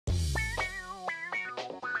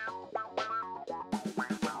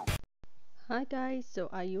Hi guys, so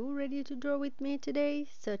are you ready to draw with me today?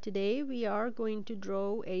 So today we are going to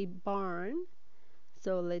draw a barn.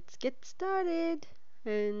 So let's get started.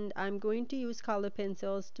 And I'm going to use color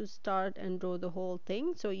pencils to start and draw the whole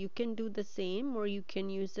thing. So you can do the same, or you can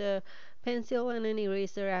use a pencil and an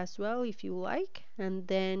eraser as well if you like, and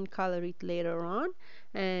then color it later on.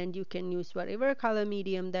 And you can use whatever color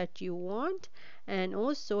medium that you want. And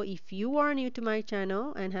also, if you are new to my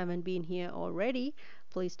channel and haven't been here already,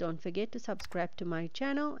 please don't forget to subscribe to my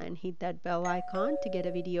channel and hit that bell icon to get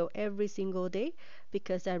a video every single day,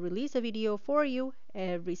 because I release a video for you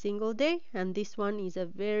every single day. And this one is a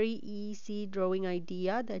very easy drawing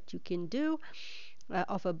idea that you can do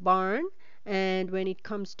of a barn. And when it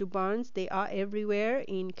comes to barns, they are everywhere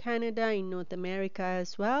in Canada, in North America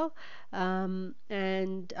as well.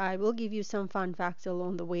 And I will give you some fun facts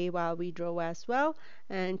along the way while we draw as well.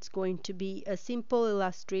 And it's going to be a simple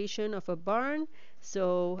illustration of a barn.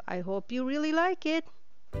 So I hope you really like it.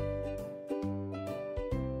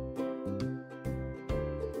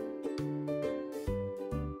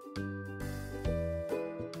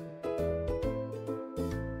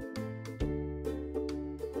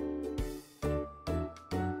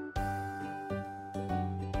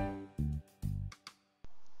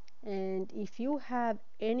 And if you have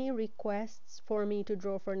any requests for me to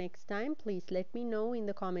draw for next time, please let me know in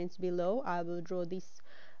the comments below. I will draw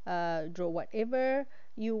whatever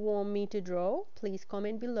you want me to draw. Please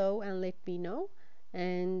comment below and let me know.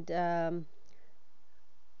 And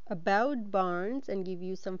about barns and give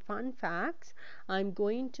you some fun facts, I'm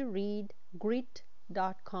going to read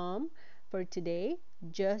grit.com for today,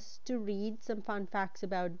 just to read some fun facts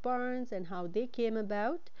about barns and how they came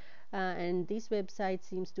about. And this website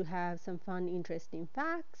seems to have some fun, interesting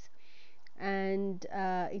facts. And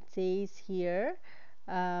it says here,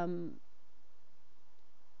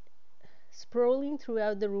 sprawling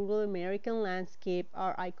throughout the rural American landscape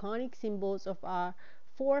are iconic symbols of our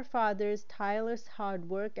forefathers' tireless hard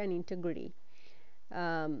work and integrity.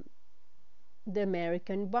 Um, the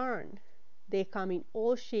American barn. They come in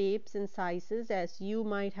all shapes and sizes, as you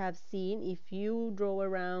might have seen if you drove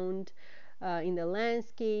around in the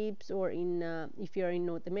landscapes, or if you're in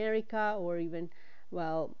North America, or even,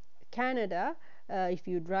 well, Canada. If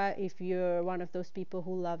you're one of those people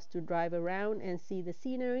who loves to drive around and see the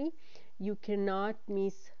scenery, you cannot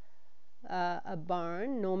miss a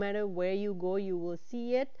barn. No matter where you go, you will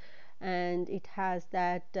see it, and it has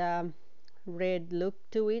that red look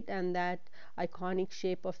to it and that iconic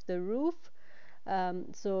shape of the roof.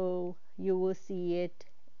 So you will see it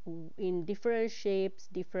in different shapes,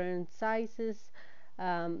 different sizes,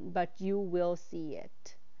 but you will see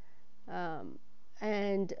it.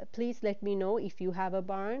 And please let me know if you have a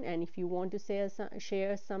barn, and if you want to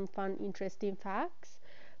share some fun, interesting facts.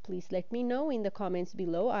 Please let me know in the comments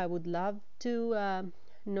below. I would love to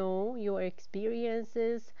know your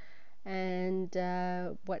experiences and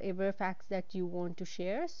whatever facts that you want to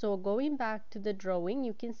share. So going back to the drawing,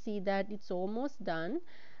 you can see that it's almost done.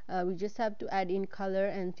 We just have to add in color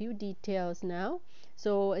and few details now.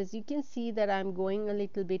 So as you can see that I'm going a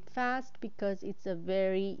little bit fast because it's a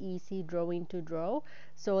very easy drawing to draw.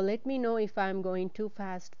 So let me know if I'm going too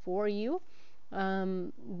fast for you.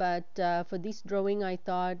 But for this drawing, I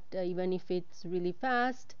thought even if it's really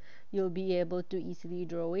fast, you'll be able to easily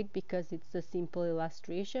draw it, because it's a simple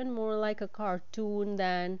illustration, more like a cartoon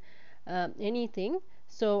than anything.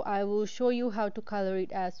 So I will show you how to color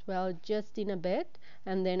it as well just in a bit,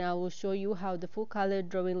 and then I will show you how the full color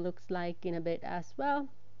drawing looks like in a bit as well.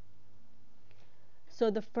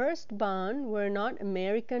 So the first barn were not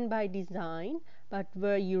American by design, but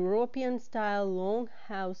were European style long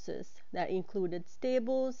houses that included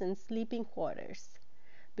stables and sleeping quarters.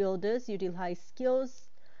 Builders utilized skills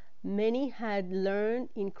many had learned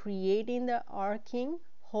in creating the arching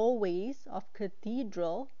hallways of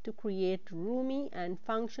cathedral to create roomy and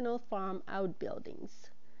functional farm outbuildings.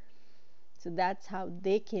 So that's how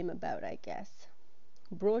they came about, I guess.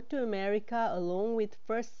 Brought to America along with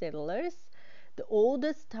first settlers, the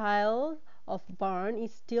oldest style of barn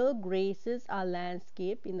is still graces our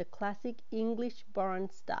landscape in the classic English barn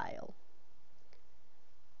style.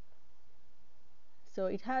 So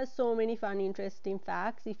it has so many fun, interesting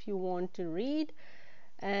facts if you want to read.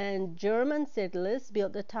 And German settlers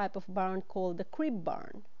built a type of barn called the crib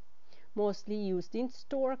barn, mostly used to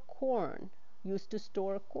store corn.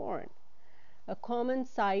 A common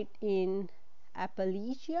sight in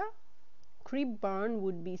Appalachia, crib barn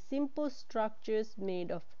would be simple structures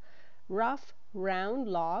made of rough, round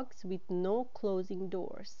logs with no closing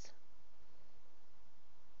doors.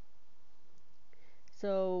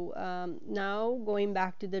 So now going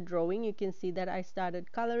back to the drawing, you can see that I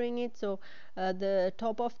started coloring it. So the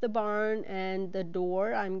top of the barn and the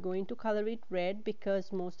door, I'm going to color it red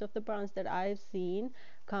because most of the barns that I've seen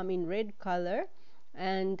come in red color,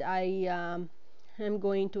 and I am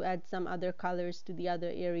going to add some other colors to the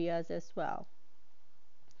other areas as well.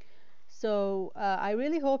 So I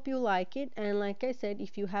really hope you like it, and like I said,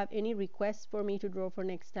 if you have any requests for me to draw for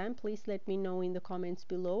next time, please let me know in the comments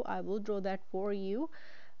below. I will draw that for you.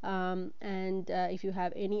 And if you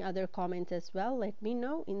have any other comments as well, let me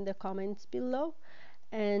know in the comments below.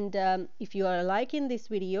 And if you are liking this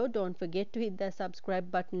video, don't forget to hit the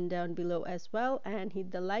subscribe button down below as well, and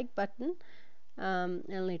hit the like button,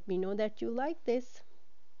 and let me know that you like this.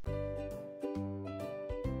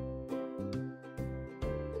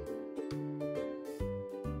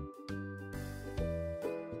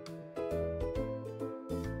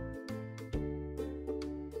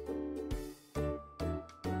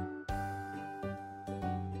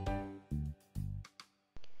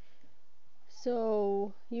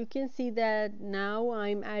 So you can see that now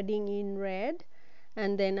I'm adding in red,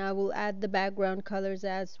 and then I will add the background colors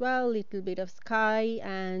as well, little bit of sky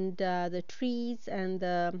and the trees and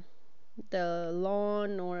the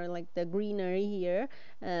lawn, or like the greenery here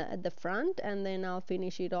at the front, and then I'll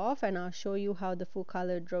finish it off and I'll show you how the full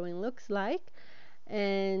color drawing looks like.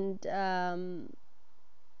 And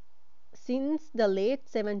since the late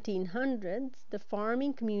 1700s, the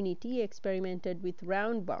farming community experimented with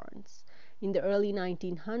round barns. In the early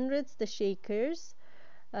 1900s, the Shakers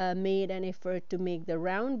made an effort to make the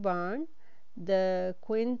round barn the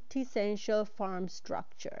quintessential farm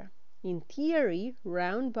structure. In theory,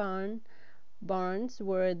 round barns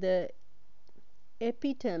were the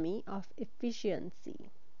epitome of efficiency.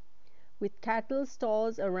 With cattle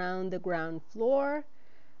stalls around the ground floor,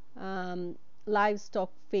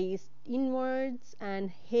 livestock faced inwards, and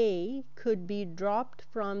hay could be dropped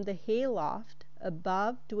from the hayloft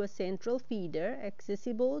above to a central feeder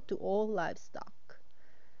accessible to all livestock.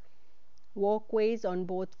 Walkways on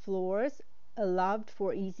both floors allowed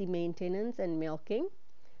for easy maintenance and milking.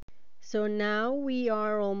 So now we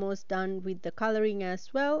are almost done with the coloring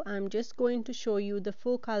as well. I'm just going to show you the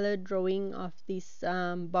full color drawing of this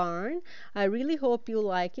barn. I really hope you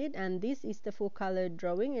like it, and this is the full color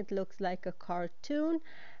drawing. It looks like a cartoon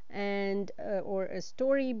and or a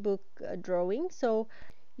storybook drawing. So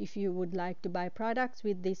if you would like to buy products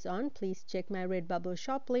with this on, please check my Redbubble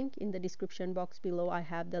shop link in the description box below. I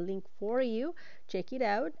have the link for you. Check it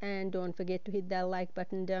out, and don't forget to hit that like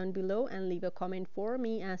button down below and leave a comment for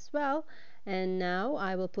me as well. And now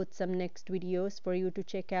I will put some next videos for you to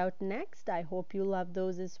check out next. I hope you love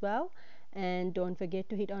those as well. And don't forget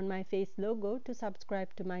to hit on my face logo to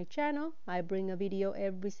subscribe to my channel. I bring a video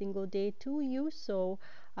every single day to you, so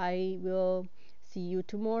I will see you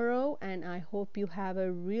tomorrow, and I hope you have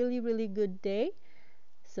a really good day.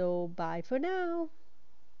 So bye for now.